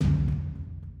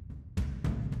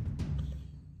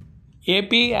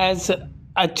AP has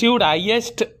achieved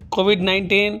highest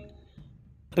COVID-19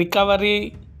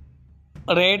 recovery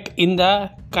rate in the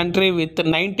country with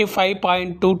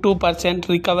 95.22%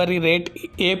 recovery rate.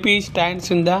 AP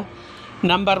stands in the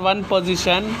number one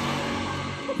position,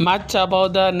 much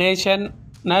above the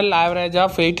national average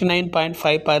of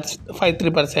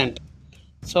 89.53%.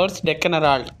 Source: Deccan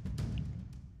Herald.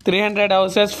 300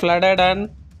 houses flooded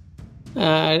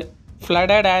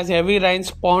as heavy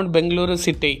rains pound Bengaluru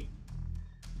city.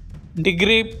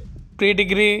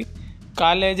 Pre-degree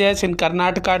colleges in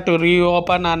Karnataka to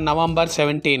reopen on November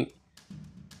 17.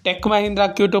 Tech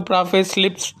Mahindra Q2 profit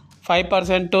slips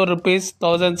 5% to rupees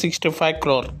 1065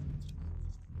 crore.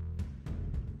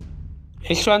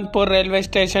 Yeshwantpur railway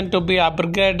station to be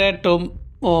upgraded to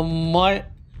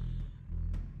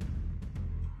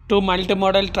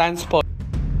multimodal transport.